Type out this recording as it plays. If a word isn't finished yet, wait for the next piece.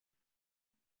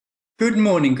Good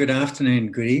morning, good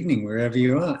afternoon, good evening, wherever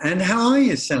you are. And how are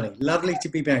you, Sally? Lovely to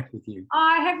be back with you.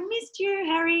 I have missed you,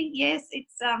 Harry. Yes,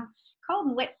 it's cold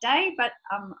and wet day, but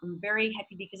I'm very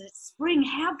happy because it's spring.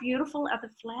 How beautiful are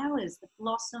the flowers, the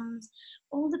blossoms,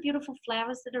 all the beautiful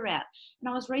flowers that are out.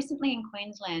 And I was recently in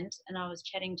Queensland and I was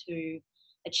chatting to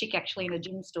a chick actually in a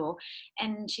gym store,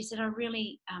 and she said, I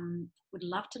really would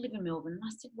love to live in Melbourne. And I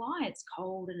said, why? It's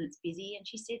cold and it's busy. And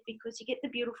she said, because you get the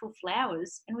beautiful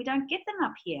flowers and we don't get them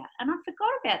up here. And I forgot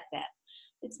about that.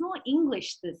 It's more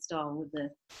English, the style with the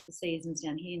seasons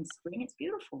down here in spring. It's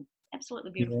beautiful,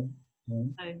 absolutely beautiful. Yeah.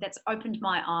 So that's opened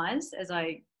my eyes as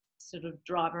I sort of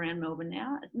drive around Melbourne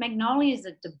now. Magnolias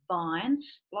are divine,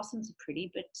 blossoms are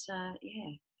pretty, but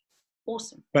yeah,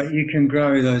 awesome. But you can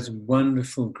grow those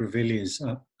wonderful grevilleas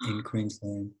up in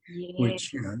Queensland,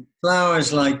 which,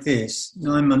 flowers like this,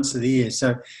 9 months of the year.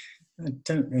 So I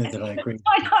don't know that I agree.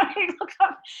 I know. Look,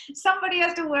 somebody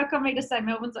has to work on me to say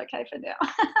Melbourne's okay for now.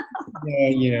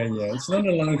 Yeah. It's not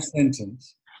a life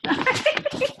sentence.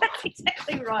 That's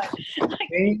exactly right.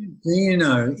 Do you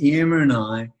know, Emma and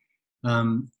I,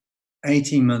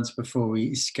 18 months before we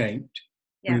escaped,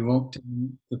 we walked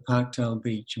in the Parkdale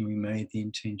beach and we made the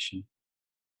intention,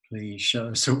 please show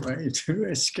us a way to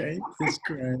escape this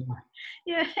ground.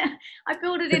 Yeah, I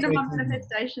build it into my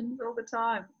manifestations all the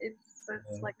time. It's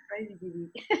like crazy busy.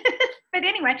 But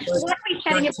anyway, what are we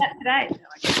chatting about today?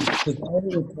 Today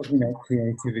we're talking about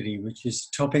creativity, which is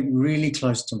a topic really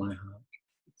close to my heart.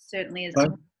 It certainly is.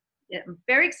 I'm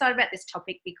very excited about this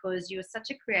topic because you are such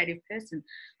a creative person.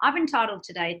 I've entitled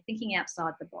today, Thinking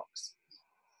Outside the Box.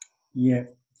 Yeah,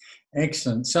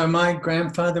 excellent. So my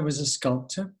grandfather was a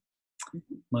sculptor.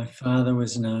 My father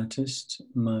was an artist.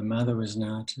 My mother was an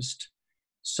artist.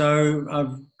 So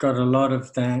I've got a lot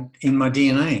of that in my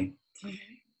DNA.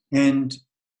 And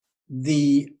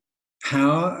the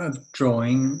power of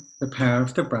drawing, the power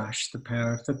of the brush, the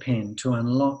power of the pen to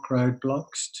unlock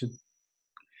roadblocks,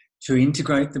 to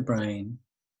integrate the brain,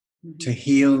 to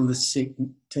heal the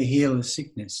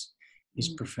sickness is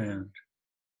profound.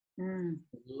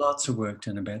 Lots of work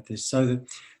done about this. So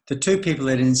the two people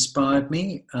that inspired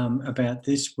me about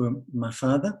this were my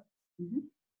father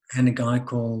and a guy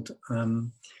called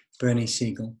Bernie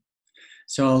Siegel.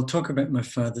 So I'll talk about my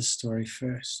father's story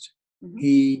first.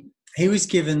 He was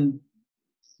given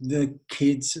the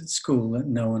kids at school that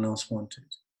no one else wanted.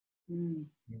 He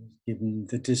was given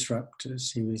the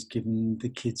disruptors. He was given the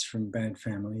kids from bad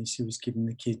families. He was given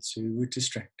the kids who were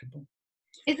distractible.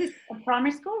 Is this a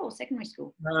primary school or secondary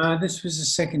school? This was a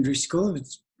secondary school.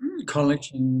 It's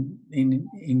college in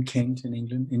Kent, in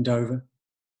England, in Dover.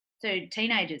 So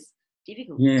teenagers,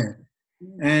 difficult. Yeah.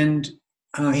 And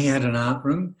he had an art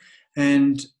room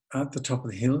and at the top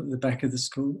of the hill at the back of the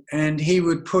school. And he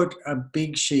would put a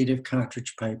big sheet of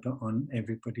cartridge paper on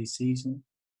everybody's easel,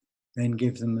 then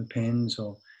give them the pens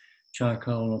or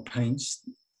charcoal or paints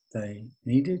they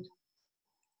needed.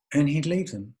 And he'd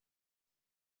leave them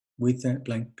with that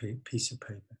blank piece of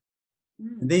paper.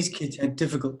 And these kids had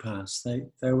difficult pasts.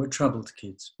 They were troubled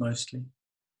kids, mostly.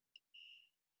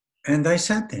 And they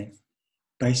sat there,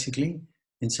 basically,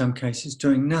 in some cases,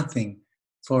 doing nothing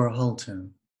for a whole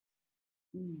term.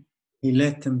 He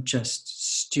let them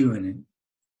just stew in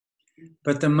it.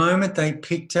 But the moment they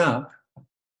picked up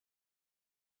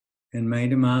and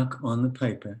made a mark on the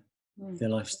paper, their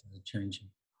life started changing.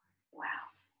 Wow.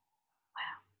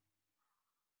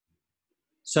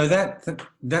 So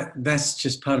that's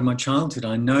just part of my childhood.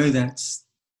 I know that's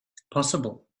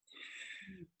possible.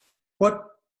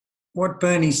 What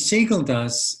Bernie Siegel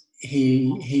does,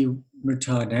 he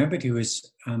retired now, but he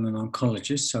was an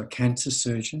oncologist, so a cancer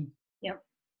surgeon. Yep.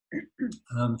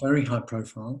 Very high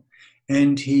profile,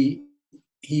 and he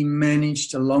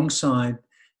managed alongside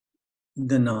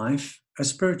the knife a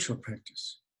spiritual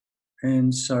practice,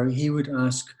 and so he would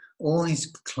ask all his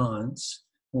clients,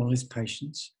 all his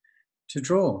patients, to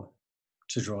draw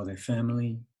their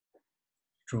family,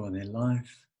 draw their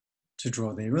life, to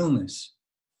draw their illness,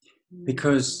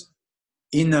 because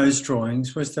in those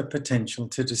drawings was the potential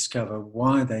to discover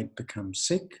why they'd become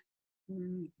sick,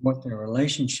 what their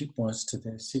relationship was to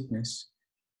their sickness,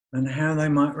 and how they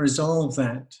might resolve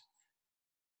that.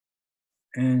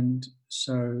 And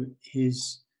so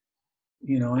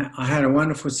I had a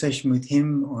wonderful session with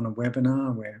him on a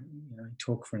webinar where he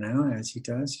talked for an hour, as he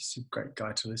does. He's a great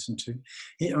guy to listen to.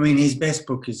 His best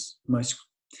book, most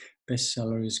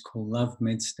bestseller is called Love,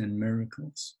 Medicine and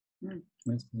Miracles.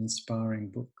 It's an inspiring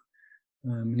book.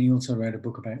 And he also wrote a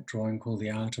book about drawing called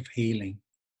The Art of Healing.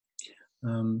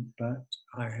 But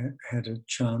I had a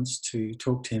chance to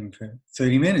talk to him for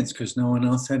 30 minutes because no one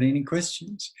else had any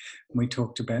questions. And we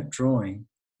talked about drawing.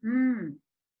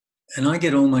 And I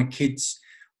get all my kids,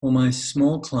 all my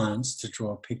small clients to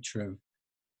draw a picture of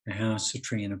a house, a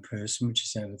tree and a person, which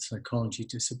is out of the psychology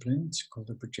discipline. It's called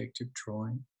a projective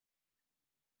drawing.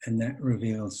 And that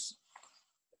reveals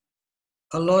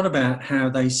a lot about how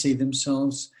they see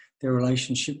themselves, their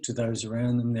relationship to those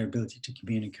around them, their ability to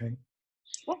communicate.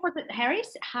 What was it, Harry?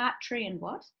 Heart, tree and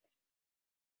what?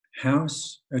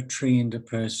 House, a tree and a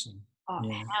person. Oh,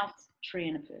 Yeah. house, tree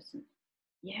and a person.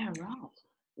 Yeah,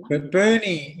 right. But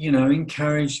Bernie,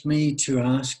 encouraged me to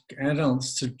ask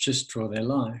adults to just draw their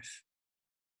life,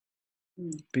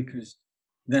 because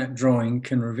that drawing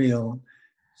can reveal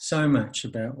so much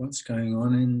about what's going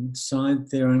on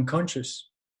inside their unconscious.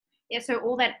 Yeah, so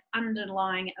all that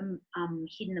underlying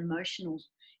hidden emotional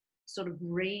sort of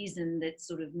reason that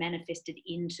sort of manifested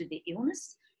into the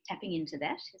illness, tapping into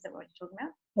that, is that what you're talking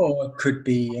about? Or it could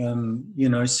be,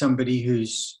 somebody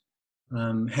who's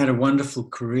had a wonderful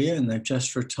career and they've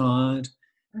just retired.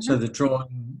 Mm-hmm. So the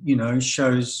drawing,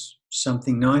 shows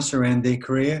something nice around their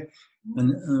career.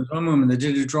 And one woman, they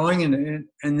did a drawing and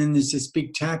then there's this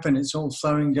big tap and it's all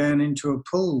flowing down into a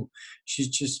pool. She's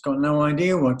just got no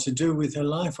idea what to do with her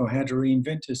life or how to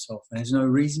reinvent herself. There's no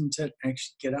reason to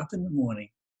actually get up in the morning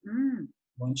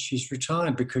once she's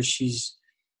retired, because she's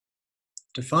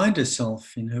defined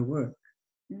herself in her work.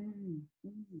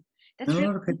 That's really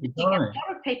interesting. A lot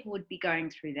of people would be going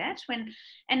through that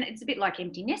and it's a bit like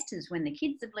empty nesters when the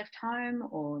kids have left home,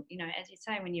 or, as you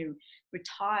say, when you're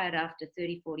retired after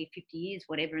 30, 40, 50 years,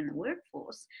 whatever, in the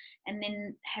workforce, and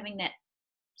then having that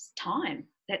time,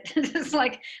 that it's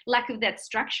like lack of that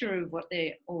structure of what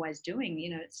they're always doing,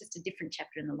 it's just a different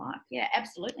chapter in the life. Yeah,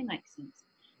 absolutely makes sense.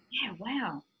 Yeah,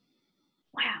 wow.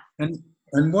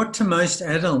 And what do most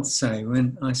adults say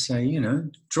when I say,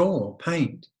 draw,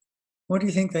 paint? What do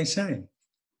you think they say?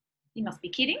 You must be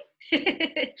kidding.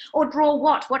 Or draw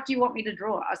what? What do you want me to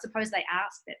draw? I suppose they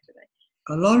ask that today.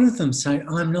 A lot of them say,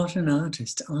 I'm not an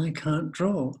artist. I can't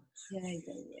draw. Yeah.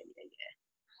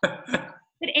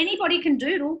 But anybody can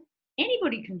doodle.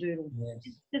 Anybody can doodle.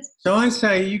 Yes. So I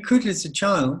say you could, as a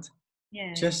child,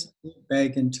 just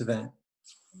bag into that.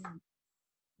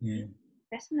 Yeah.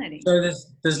 Fascinating. So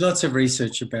there's lots of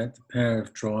research about the power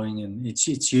of drawing, and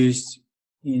it's used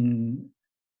in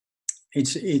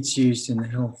the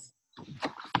health.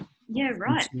 Yeah,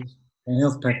 right. And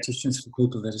health practitioners, for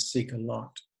people that are sick a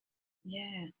lot.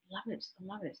 Yeah,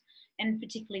 love it. And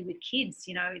particularly with kids,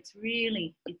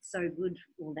 it's so good,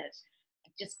 all that.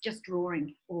 Just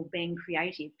drawing or being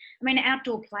creative. I mean,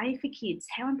 outdoor play for kids,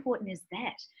 how important is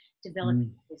that?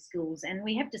 Developing their skills. And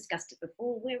we have discussed it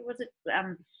before. Where was it?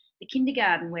 The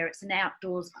kindergarten, where it's an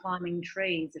outdoors climbing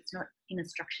trees. It's not in a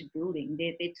structured building.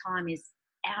 Their time is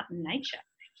out in nature,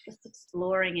 just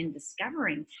exploring and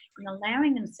discovering and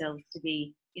allowing themselves to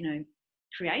be,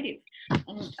 creative.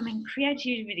 And I mean,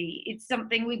 creativity, it's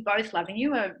something we both love. And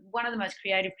you are one of the most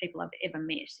creative people I've ever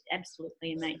met.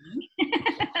 Absolutely amazing.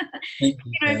 Thank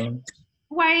you,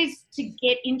 ways to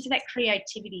get into that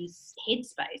creativity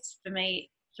headspace. For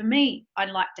me, I'd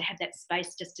like to have that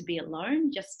space just to be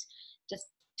alone, just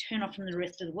turn off from the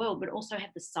rest of the world, but also have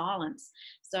the silence.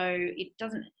 So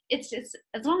it's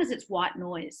as long as it's white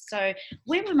noise. So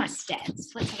where were my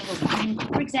stats? Let's have a look. I mean,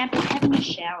 for example, having a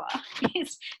shower,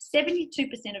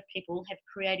 72% of people have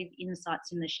creative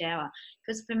insights in the shower.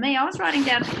 Because for me, I was writing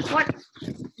down what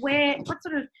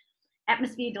sort of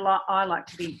atmosphere do I like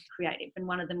to be creative, and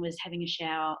one of them was having a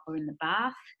shower or in the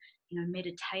bath.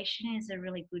 Meditation is a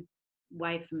really good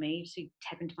way for me to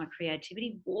tap into my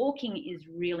creativity. Walking is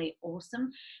really awesome.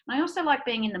 And I also like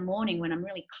being in the morning when I'm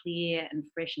really clear and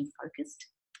fresh and focused.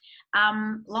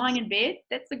 Lying in bed,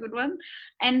 that's a good one.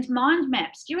 And mind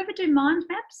maps. Do you ever do mind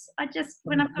maps?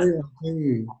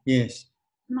 Yes.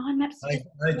 Mind maps.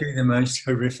 I do the most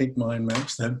horrific mind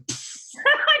maps though.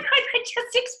 They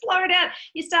just explode out.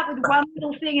 You start with one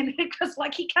little thing, and because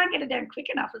you can't get it down quick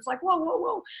enough. It's like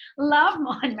whoa. Love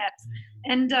mind maps,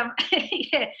 and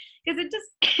yeah, because it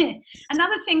just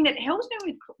another thing that helps me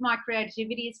with my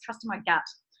creativity is trusting my gut,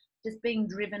 just being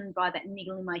driven by that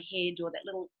niggle in my head or that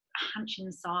little hunch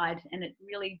inside, and it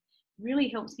really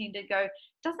helps me to go.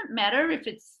 Doesn't matter if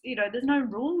it's there's no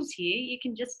rules here. You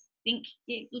can just think,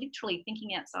 literally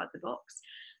thinking outside the box.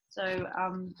 So, I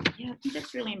think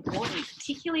that's really important,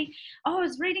 particularly, I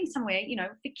was reading somewhere,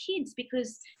 for kids,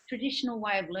 because traditional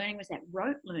way of learning was that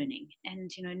rote learning and,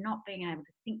 not being able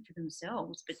to think for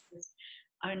themselves, but just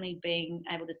only being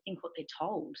able to think what they're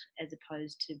told as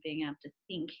opposed to being able to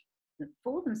think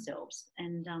for themselves.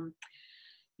 And,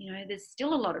 there's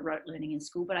still a lot of rote learning in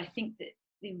school, but I think that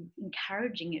they're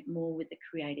encouraging it more with the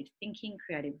creative thinking,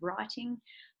 creative writing,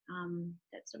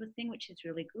 that sort of thing, which is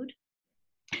really good.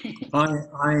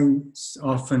 I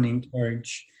often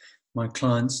encourage my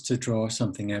clients to draw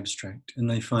something abstract, and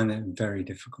they find that very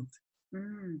difficult.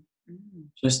 Mm, mm.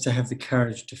 Just to have the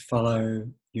courage to follow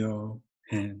your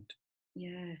hand.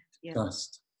 Yeah, yeah,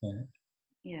 Just that.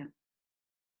 yeah.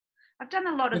 I've done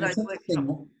a lot of But those it's workshops.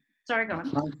 interesting. Sorry, go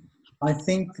on. I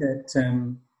think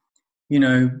that,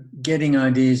 getting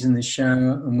ideas in the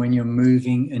shower and when you're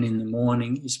moving and in the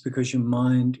morning is because your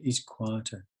mind is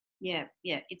quieter. Yeah,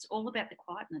 yeah. It's all about the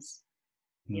quietness.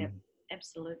 Yeah, Mm.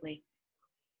 absolutely.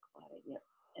 Quiet, yeah,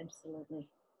 absolutely.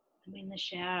 I mean, the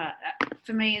shower,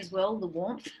 for me as well, the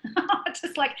warmth.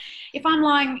 Just like if I'm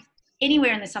lying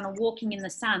anywhere in the sun or walking in the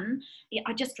sun,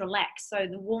 I just relax. So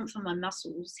the warmth on my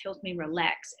muscles helps me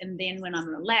relax. And then when I'm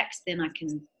relaxed, then I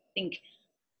can think,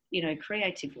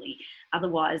 creatively.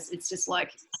 Otherwise, it's just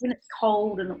like when it's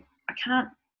cold and I can't,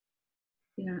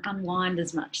 unwind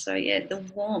as much. So yeah, the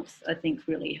warmth I think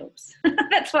really helps.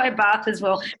 That's why I bath as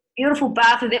well. Beautiful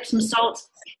bath with Epsom salts,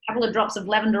 a couple of drops of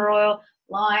lavender oil,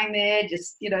 lying there,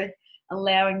 just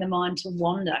allowing the mind to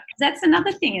wander. That's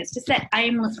another thing. It's just that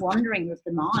aimless wandering of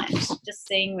the mind, just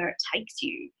seeing where it takes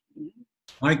you.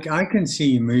 I can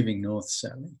see you moving north,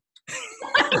 Sally.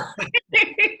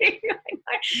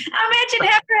 Imagine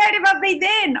how creative I'd be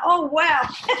then. Oh wow.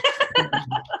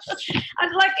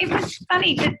 It was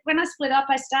funny that when I split up,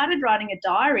 I started writing a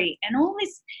diary, and all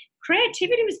this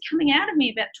creativity was coming out of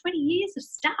me. About 20 years of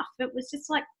stuff. It was just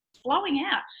like flowing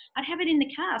out. I'd have it in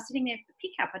the car, sitting there for the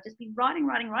pickup. I'd just be writing.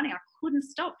 I couldn't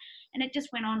stop, and it just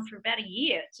went on for about a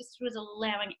year. It just was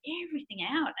allowing everything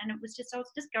out, and I was just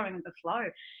going with the flow.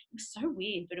 It was so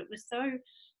weird, but it was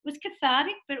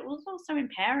cathartic, but it was also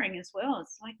empowering as well.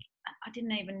 It's like I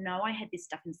didn't even know I had this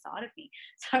stuff inside of me.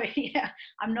 So yeah,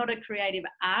 I'm not a creative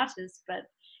artist, but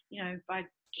by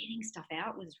getting stuff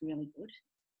out was really good.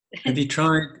 Have you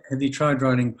tried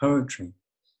writing poetry?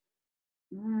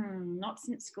 Not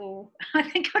since school. I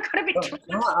think I got a bit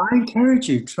I encourage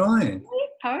you, try it.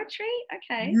 poetry.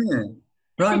 Okay. Yeah.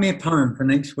 Write me a poem for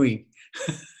next week.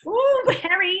 Oh,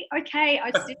 Harry. Okay,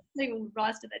 I seriously will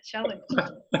rise to that challenge.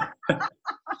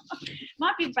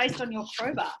 Might be based on your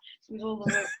crowbar with all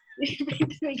the work you've been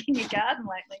doing in your garden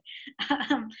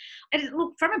lately.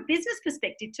 Look, from a business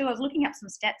perspective too, I was looking up some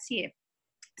stats here.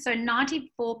 So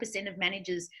 94% of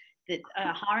managers that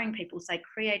are hiring people say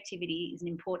creativity is an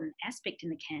important aspect in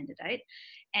the candidate,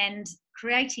 and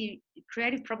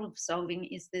creative problem solving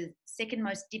is the second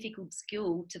most difficult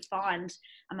skill to find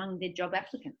among their job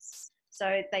applicants.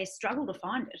 So they struggle to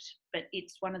find it, but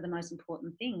it's one of the most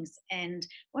important things. And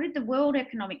what did the World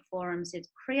Economic Forum says?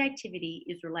 Creativity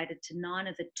is related to 9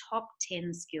 of the top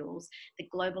 10 skills that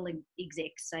global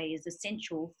execs say is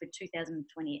essential for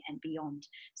 2020 and beyond.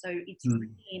 So it's really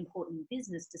important in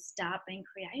business to start being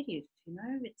creative.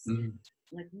 It's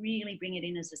like really bring it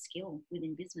in as a skill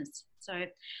within business. So,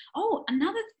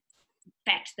 another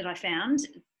fact that I found,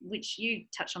 which you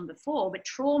touched on before, but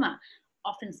trauma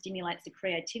often stimulates the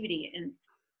creativity and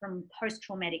from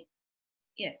post-traumatic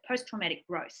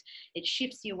growth. It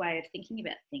shifts your way of thinking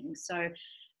about things. So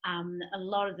a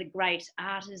lot of the great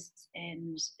artists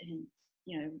and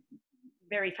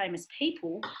very famous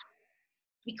people,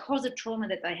 because of trauma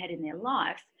that they had in their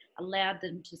life, allowed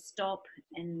them to stop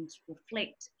and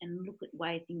reflect and look at the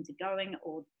way things are going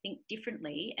or think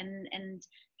differently, and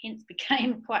hence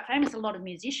became quite famous. A lot of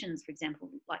musicians, for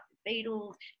example, like the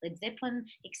Beatles, Led Zeppelin,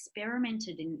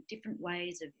 experimented in different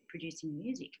ways of producing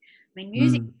music. I mean,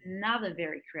 music is another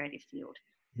very creative field.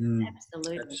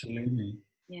 Absolutely.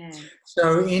 Yeah.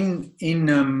 So in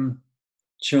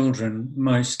children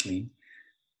mostly,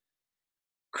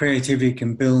 creativity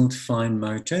can build fine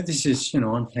motor. This is,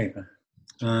 on paper.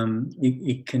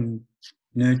 It can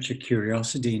nurture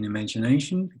curiosity and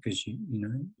imagination because you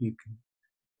can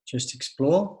just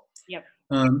explore. Yep.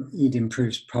 It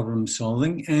improves problem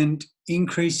solving and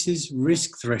increases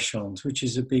risk thresholds, which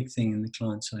is a big thing in the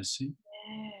clients I see.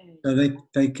 So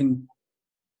they can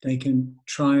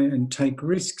try and take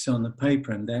risks on the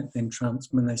paper, and that then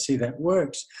when they see that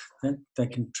works, that they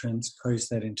can transpose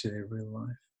that into their real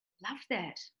life. Love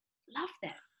that.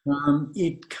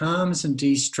 It calms and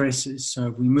de-stresses. So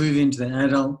if we move into the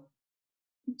adult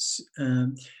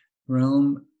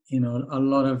realm, a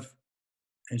lot of,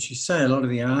 as you say, a lot of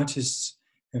the artists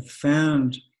have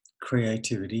found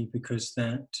creativity because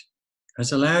that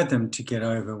has allowed them to get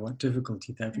over what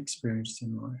difficulty they've experienced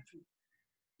in life.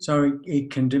 So it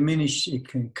can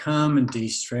calm and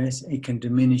de-stress, it can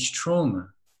diminish trauma.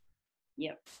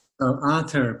 Yep. So art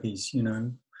therapy is,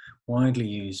 widely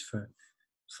used for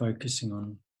focusing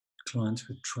on clients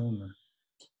with trauma.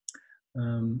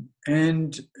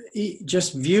 And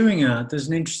just viewing art, there's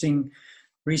an interesting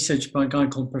research by a guy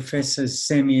called Professor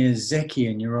Semir Zeki,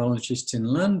 a neurologist in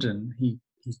London.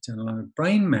 He's done a lot of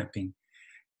brain mapping,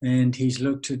 and he's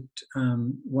looked at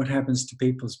what happens to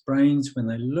people's brains when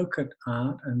they look at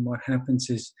art, and what happens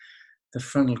is the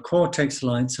frontal cortex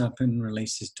lights up and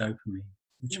releases dopamine,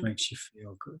 which makes you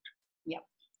feel good. Yep.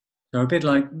 So a bit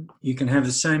like you can have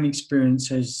the same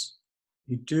experience as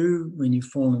you do when you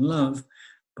fall in love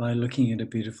by looking at a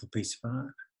beautiful piece of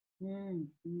art.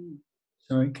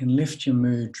 So it can lift your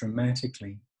mood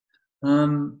dramatically.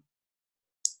 And,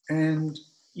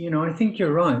 I think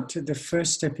you're right. The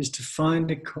first step is to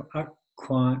find a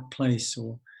quiet place,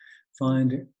 or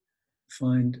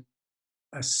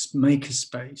make a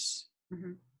space,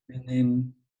 and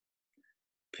then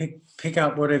pick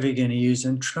up whatever you're going to use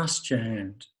and trust your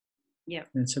hand. Yeah.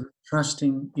 And so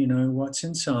trusting, what's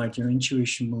inside, your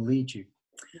intuition will lead you.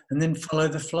 And then follow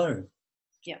the flow.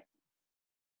 Yeah.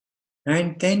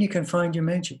 And then you can find your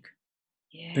magic.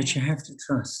 Yeah. But you have to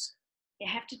trust. You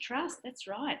have to trust. That's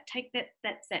right.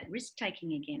 That's that risk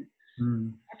taking again.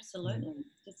 Absolutely.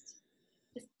 Just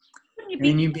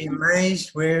and you'd be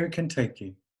amazed where it can take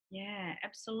you. Yeah,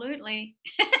 absolutely.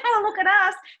 Oh, look at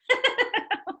us.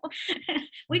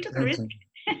 We took a risk.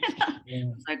 Yeah.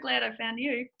 I'm so glad I found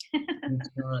you. That's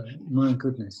right. My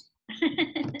goodness.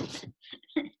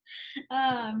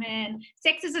 Oh, man.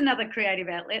 Sex is another creative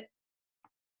outlet.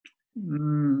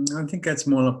 I think that's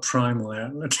more a primal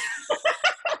outlet.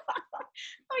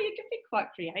 Oh, you can be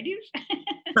quite creative.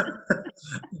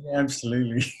 Yeah,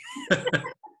 absolutely.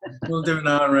 We'll do an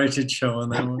R-rated show on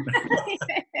that one.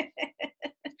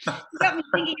 You got me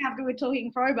thinking after we're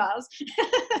talking crowbars.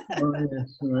 Oh, yeah,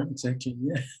 right, exactly.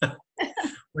 Yeah.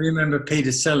 Well, you remember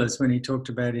Peter Sellers when he talked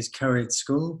about his co-ed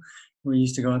school? We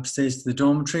used to go upstairs to the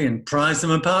dormitory and prise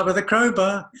them apart with a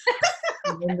crowbar.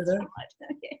 Remember that?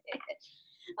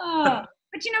 Oh,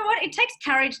 but you know what? It takes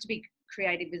courage to be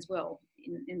creative as well,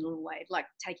 in a little way, like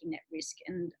taking that risk.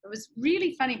 And it was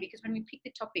really funny because when we picked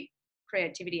the topic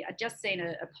creativity, I'd just seen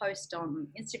a post on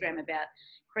Instagram about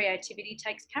creativity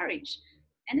takes courage.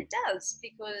 And it does,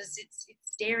 because it's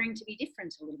daring to be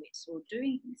different a little bit, or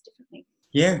doing things differently.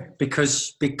 Yeah,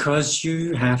 because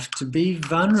you have to be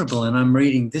vulnerable. And I'm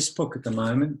reading this book at the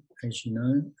moment, as you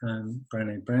know,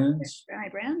 Brené Brown's.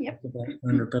 Brené Brown, yep. About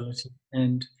vulnerability.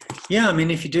 And yeah, I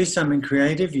mean, if you do something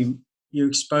creative, you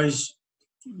expose,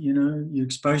 you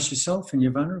expose yourself and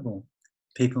you're vulnerable.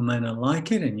 People may not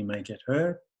like it and you may get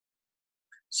hurt.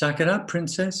 Suck it up,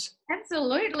 princess.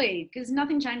 Absolutely, because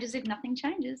nothing changes if nothing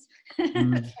changes. That's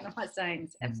one of my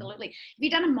sayings. Absolutely. Have you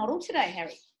done a model today,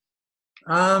 Harry?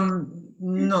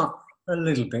 Not a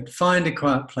little bit. Find a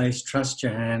quiet place, trust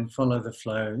your hand, follow the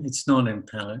flow. It's not in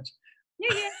palette.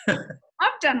 Yeah.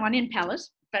 I've done one in palette,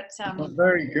 but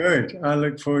very good. I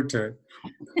look forward to it.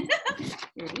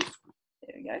 There it is.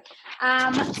 There we go.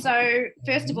 So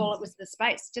first of all, it was the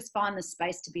space. Just find the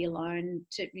space to be alone,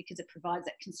 because it provides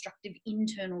that constructive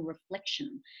internal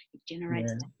reflection. It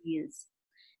generates ideas.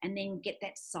 And then get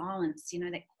that silence,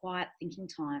 that quiet thinking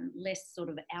time, less sort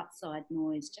of outside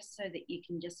noise, just so that you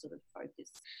can just sort of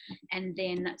focus. And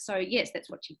then, so yes, that's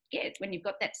what you get. When you've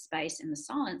got that space and the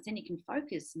silence, then you can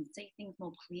focus and see things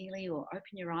more clearly, or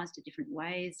open your eyes to different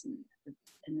ways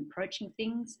and approaching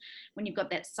things. When you've got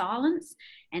that silence,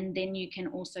 and then you can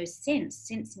also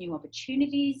sense new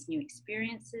opportunities, new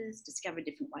experiences, discover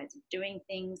different ways of doing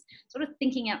things, sort of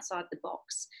thinking outside the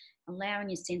box, allowing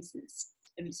your senses.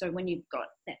 So when you've got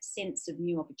that sense of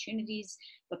new opportunities,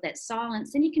 got that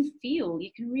silence, then you can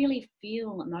really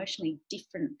feel emotionally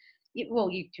different.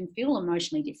 You can feel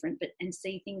emotionally different, and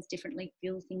see things differently,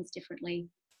 feel things differently.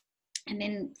 And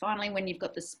then finally, when you've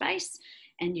got the space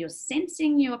and you're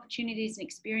sensing new opportunities and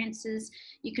experiences,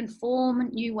 you can form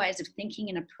new ways of thinking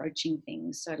and approaching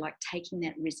things. So like taking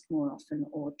that risk more often,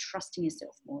 or trusting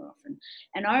yourself more often.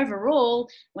 And overall,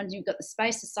 when you've got the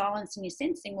space, the silence, and you're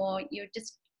sensing more, you're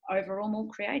just overall more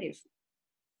creative.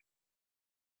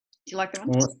 Do you like that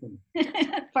one? Awesome.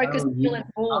 Focus, feel, and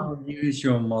form. I'll use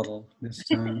your model this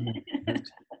time.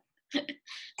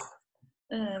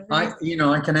 I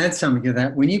can add something to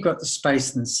that. When you've got the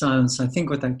space and the silence, I think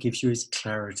what that gives you is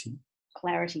clarity.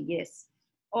 Clarity, yes.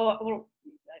 Because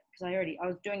I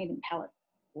was doing it in palette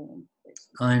form.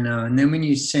 I know. And then when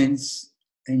you sense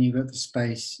and you've got the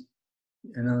space,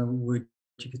 another word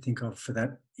you could think of for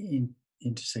that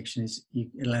intersection is it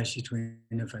allows you to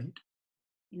innovate.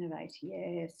 Innovate,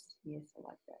 yes, I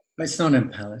like that. But it's not in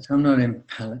palette. I'm not in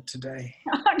palette today.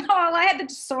 Oh, no, I had the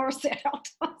thesaurus out.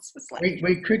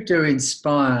 We could do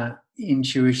inspire,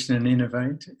 intuition, and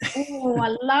innovate. Oh,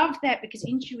 I love that, because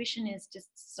intuition is just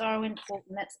so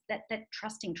important. That's that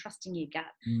trusting your gut,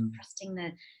 trusting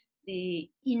the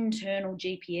internal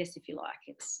GPS, if you like.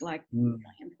 It's like really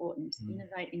important.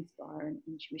 Innovate, inspire, and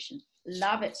intuition.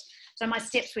 Love it. So my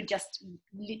steps were just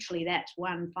literally that.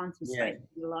 One, find some space to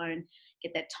be alone,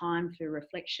 get that time for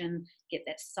reflection, get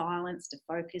that silence to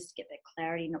focus, get that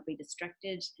clarity, not be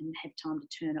distracted, and have time to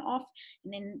turn it off.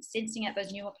 And then sensing out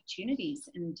those new opportunities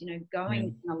and, you know,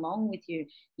 going along with your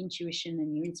intuition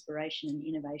and your inspiration and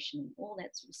innovation and all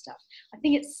that sort of stuff. I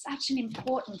think it's such an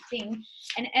important thing.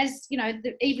 And as, you know,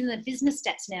 even the business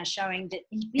stats now showing that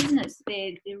in business,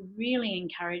 they're really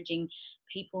encouraging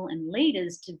people and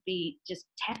leaders to be just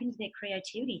tap into their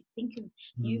creativity, think of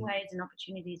new ways and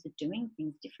opportunities of doing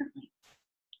things differently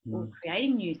or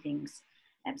creating new things.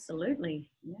 Absolutely.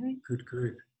 You know?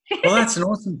 Good. Well, that's an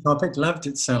awesome topic. Loved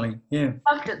it, Sally. Yeah.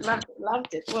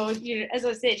 Loved it. Well, you, as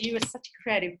I said, you were such a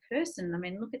creative person. I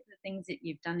mean, look at the things that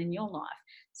you've done in your life.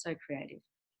 So creative.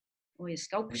 All your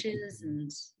sculptures and,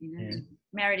 you know,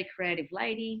 married a creative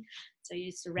lady. So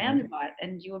you're surrounded by it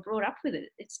and you were brought up with it.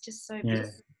 It's just so beautiful.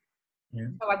 Yeah.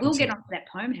 So I will get onto that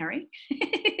poem, Harry.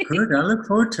 Good. I look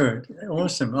forward to it.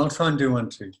 Awesome. I'll try and do one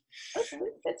too. Okay,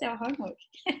 that's our homework.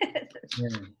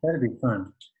 That'd be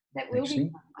fun. That will be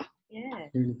fun. Yeah.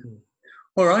 Really cool.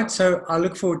 All right. So I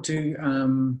look forward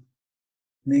to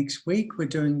next week. We're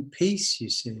doing peace, you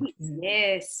said.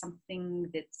 Yes,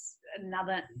 something that's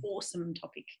another awesome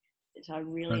topic that I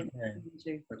really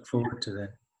look forward to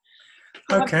that.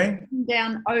 So okay.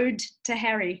 Down Ode to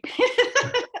Harry.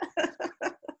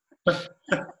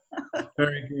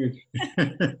 Very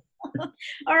good.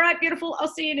 All right, beautiful. I'll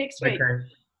see you next week. Okay.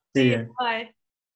 See you. Bye.